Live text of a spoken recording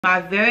My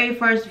very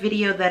first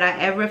video that I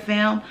ever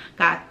filmed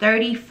got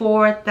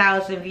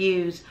 34,000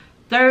 views.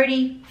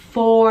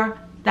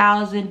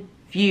 34,000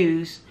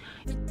 views.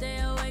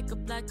 I wake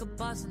up like a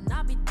boss and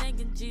I be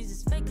thinking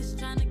Jesus fake is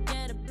trying to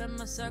get up in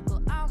my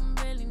circle. I don't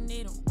really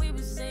need him. We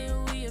been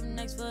saying we up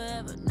next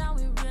forever. Now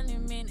we really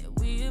mean it.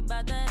 We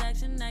about that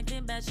action,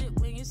 acting bad shit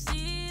when you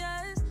see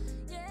us.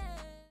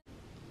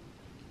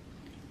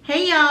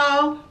 Hey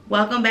y'all,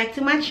 welcome back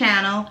to my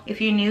channel.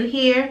 If you're new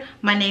here,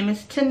 my name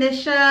is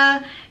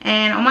Tanisha,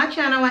 and on my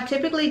channel I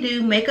typically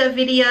do makeup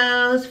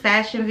videos,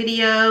 fashion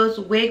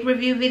videos, wig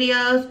review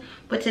videos,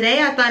 but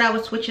today I thought I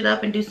would switch it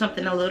up and do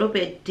something a little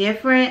bit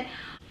different.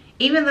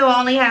 Even though I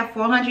only have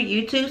 400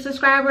 YouTube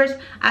subscribers,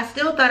 I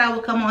still thought I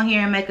would come on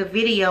here and make a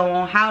video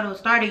on how to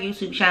start a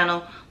YouTube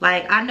channel.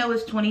 Like, I know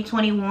it's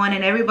 2021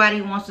 and everybody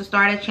wants to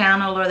start a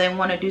channel or they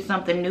want to do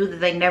something new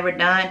that they've never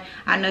done.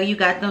 I know you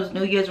got those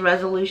New Year's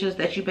resolutions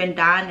that you've been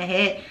dying to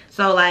hit.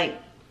 So like,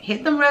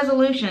 hit them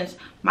resolutions.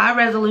 My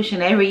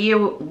resolution every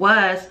year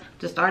was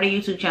to start a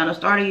YouTube channel,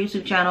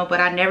 but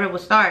I never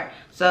would start.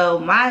 So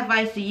my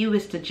advice to you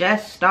is to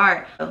just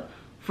start.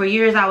 For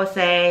years I would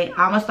say,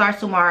 I'm gonna start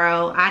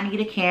tomorrow. I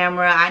need a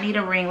camera, I need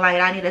a ring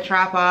light, I need a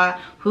tripod.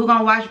 Who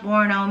gonna watch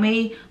Born on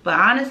Me? But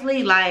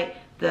honestly, like,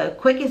 the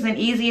quickest and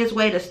easiest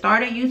way to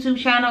start a YouTube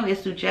channel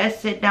is to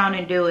just sit down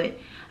and do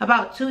it.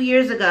 About 2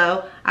 years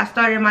ago, I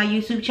started my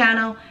YouTube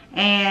channel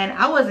and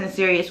I wasn't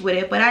serious with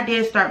it, but I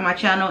did start my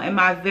channel, and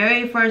my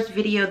very first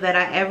video that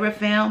I ever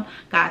filmed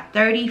got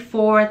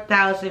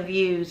 34,000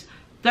 views.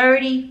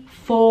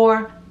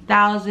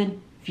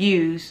 34,000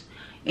 views.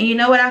 And you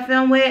know what I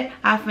filmed with?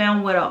 I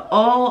filmed with an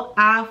old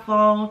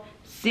iPhone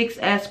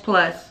 6S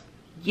Plus.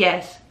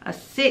 Yes, a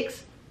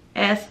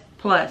 6S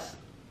Plus.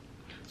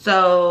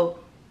 So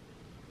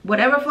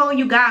whatever phone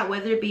you got,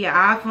 whether it be an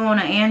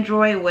iPhone, an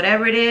Android,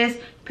 whatever it is,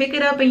 pick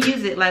it up and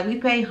use it. Like, we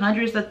pay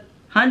hundreds and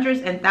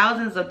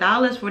thousands of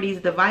dollars for these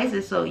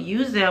devices, so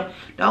use them.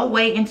 Don't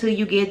wait until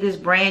you get this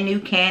brand new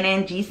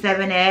Canon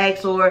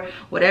G7X or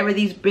whatever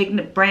these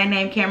big brand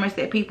name cameras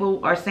that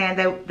people are saying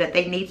that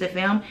they need to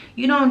film.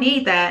 You don't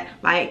need that.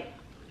 Like,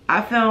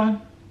 I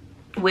filmed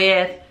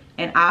with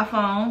an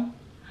iPhone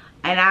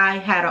and I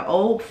had an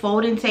old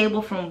folding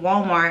table from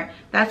Walmart.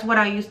 That's what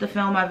I used to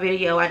film my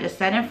video. I just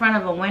sat in front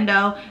of a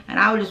window and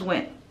I just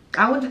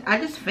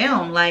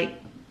filmed. Like,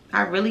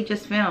 I really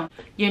just filmed.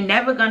 You're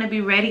never gonna be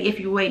ready if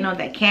you're waiting on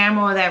that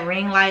camera or that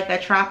ring light,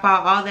 that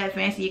tripod, all that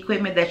fancy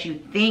equipment that you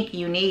think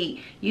you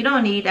need. You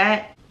don't need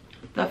that.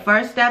 The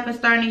first step in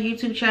starting a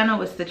YouTube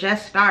channel is to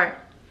just start.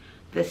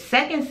 The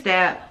second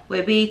step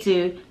would be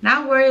to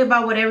not worry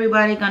about what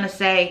everybody's gonna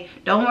say.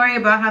 Don't worry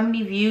about how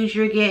many views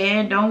you're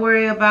getting. Don't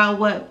worry about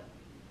what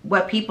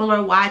people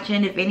are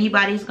watching, if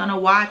anybody's gonna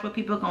watch, what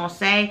people are gonna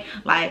say.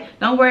 Like,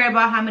 don't worry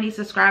about how many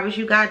subscribers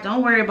you got.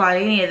 Don't worry about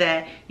any of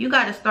that. You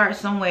gotta start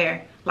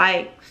somewhere.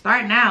 Like,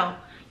 start now.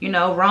 You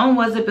know, Rome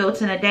wasn't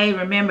built in a day.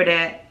 Remember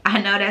that.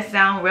 I know that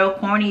sounds real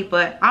corny,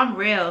 but I'm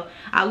real.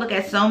 I look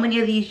at so many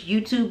of these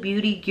YouTube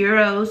beauty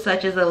gurus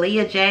such as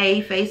Aaliyah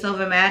J, Face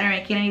Over Matter,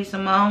 and Kennedy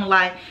Simone.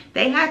 Like,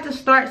 they had to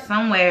start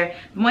somewhere.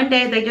 One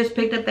day they just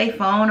picked up their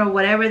phone or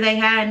whatever they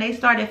had and they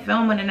started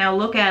filming, and now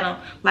look at them.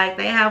 Like,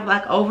 they have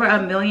like over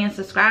 1 million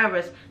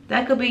subscribers.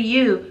 That could be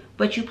you,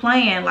 but you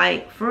playing.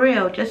 Like, for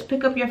real, just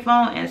pick up your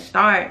phone and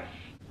start.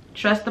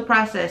 Trust the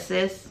process,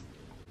 sis.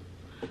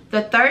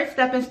 The third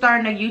step in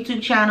starting a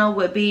YouTube channel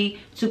would be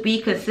to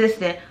be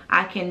consistent.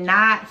 I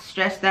cannot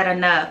stress that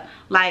enough.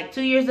 Like,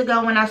 2 years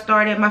ago when I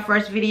started, my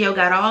first video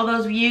got all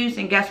those views,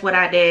 and guess what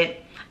I did?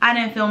 I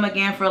didn't film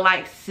again for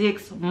like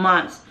 6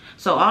 months.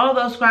 So all of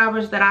those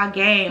subscribers that I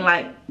gained,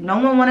 like, no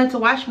one wanted to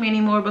watch me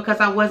anymore because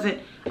I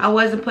wasn't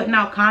putting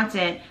out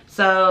content.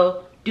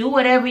 So do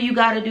whatever you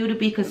got to do to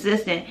be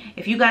consistent.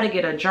 If you got to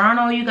get a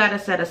journal, you got to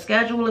set a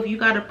schedule. If you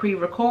got to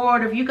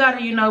pre-record, if you got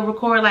to, you know,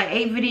 record like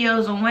 8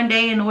 videos in one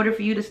day in order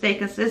for you to stay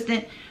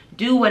consistent,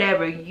 do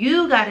whatever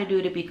you got to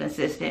do to be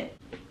consistent.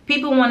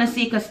 People want to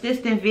see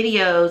consistent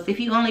videos. If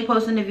you only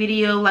posting a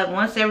video like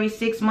once every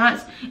 6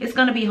 months, it's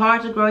going to be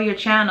hard to grow your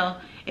channel.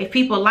 If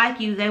people like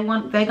you, they're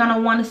going to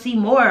want to see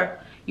more.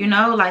 You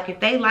know, like, if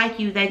they like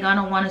you, they're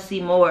gonna want to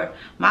see more.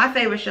 My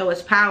favorite show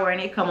is Power,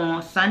 and it come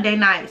on Sunday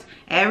nights.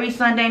 Every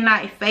Sunday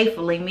night,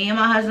 faithfully, me and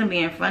my husband be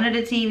in front of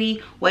the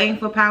TV waiting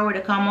for Power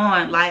to come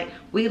on. Like,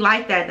 we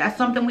like that. That's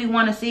something we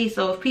want to see.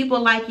 So if people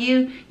like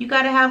you, you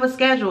got to have a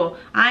schedule.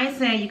 I ain't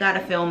saying you got to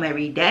film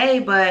every day,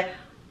 but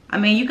I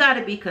mean, you got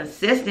to be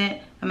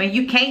consistent. I mean,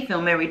 you can't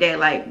film every day.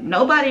 Like,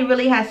 nobody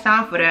really has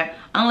time for that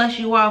unless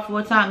you are a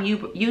full-time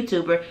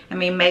YouTuber. I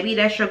mean, maybe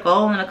that's your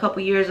goal in a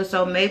couple years or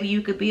so. Maybe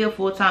you could be a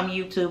full-time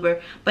YouTuber.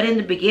 But in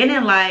the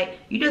beginning, like,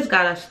 you just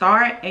got to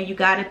start and you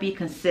got to be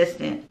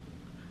consistent.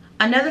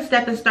 Another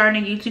step in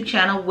starting a YouTube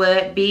channel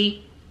would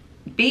be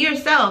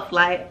yourself.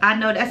 Like, I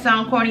know that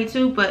sounds corny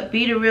too, but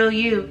be the real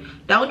you.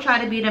 Don't try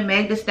to be the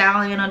Meg Thee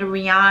Stallion or the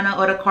Rihanna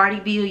or the Cardi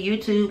B of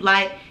YouTube.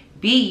 Like,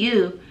 be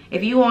you.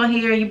 If you on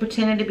here and you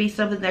pretending to be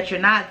something that you're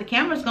not, the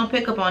camera's gonna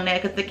pick up on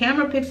that, because the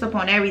camera picks up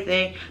on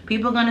everything.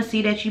 People are gonna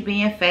see that you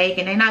being fake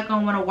and they're not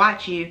gonna want to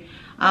watch you.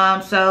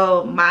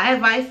 So my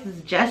advice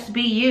is just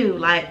be you.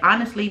 Like,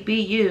 honestly,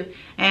 be you.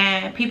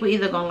 And people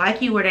either gonna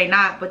like you or they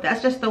not, but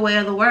that's just the way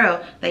of the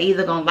world. They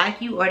either gonna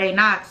like you or they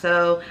not.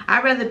 So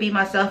I'd rather be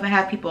myself and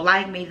have people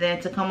like me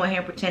than to come on here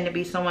and pretend to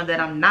be someone that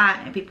I'm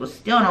not and people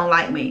still don't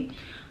like me.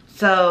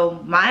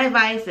 So my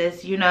advice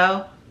is, you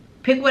know,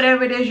 pick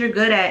whatever it is you're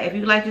good at. If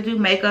you like to do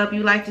makeup,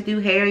 you like to do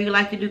hair, you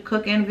like to do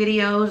cooking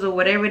videos, or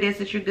whatever it is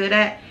that you're good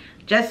at,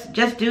 just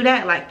do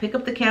that. Like, pick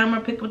up the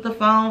camera, pick up the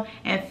phone,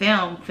 and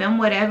film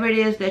whatever it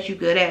is that you're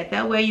good at.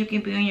 That way you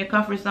can be in your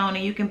comfort zone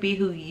and you can be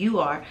who you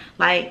are.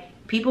 Like,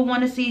 people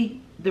want to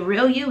see the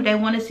real you. They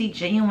want to see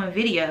genuine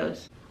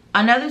videos.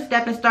 Another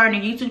step in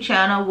starting a YouTube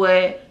channel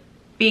would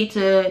be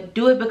to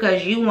do it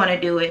because you want to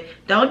do it.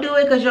 Don't do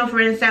it because your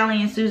friends Sally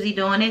and Susie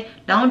doing it.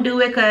 Don't do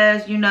it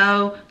because, you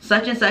know,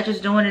 such and such is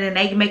doing it and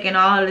they making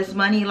all this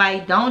money.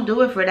 Like, don't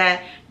do it for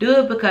that. Do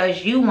it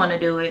because you want to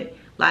do it.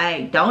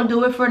 Like, don't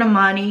do it for the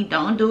money.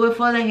 Don't do it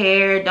for the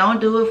hair. Don't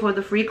do it for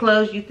the free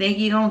clothes you think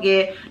you're gonna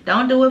get.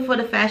 Don't do it for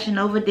the Fashion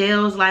Nova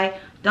deals. Like,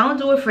 don't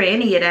do it for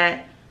any of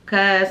that.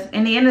 Because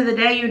in the end of the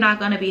day, you're not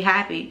gonna be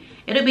happy.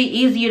 It'll be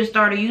easier to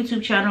start a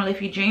YouTube channel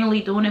if you're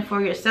genuinely doing it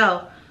for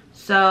yourself.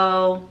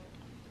 So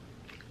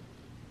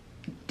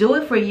do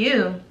it for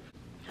you.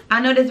 I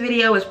know this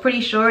video was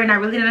pretty short and I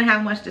really didn't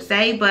have much to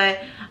say, but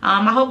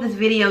I hope this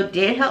video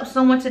did help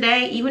someone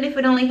today. Even if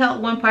it only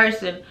helped one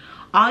person,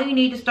 all you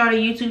need to start a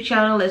YouTube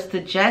channel is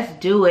to just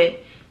do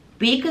it.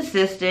 Be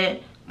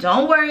consistent.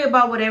 Don't worry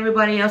about what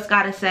everybody else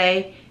got to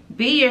say.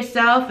 Be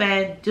yourself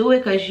and do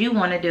it because you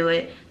want to do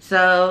it.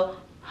 So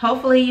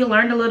hopefully you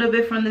learned a little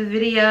bit from the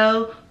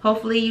video.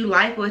 Hopefully you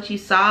like what you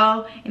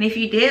saw. And if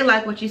you did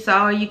like what you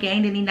saw or you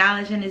gained any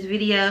knowledge in this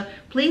video,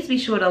 please be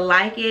sure to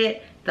like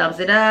it, thumbs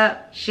it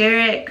up, share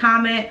it,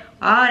 comment,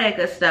 all that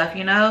good stuff,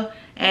 you know.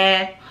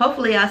 And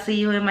hopefully I'll see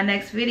you in my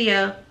next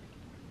video.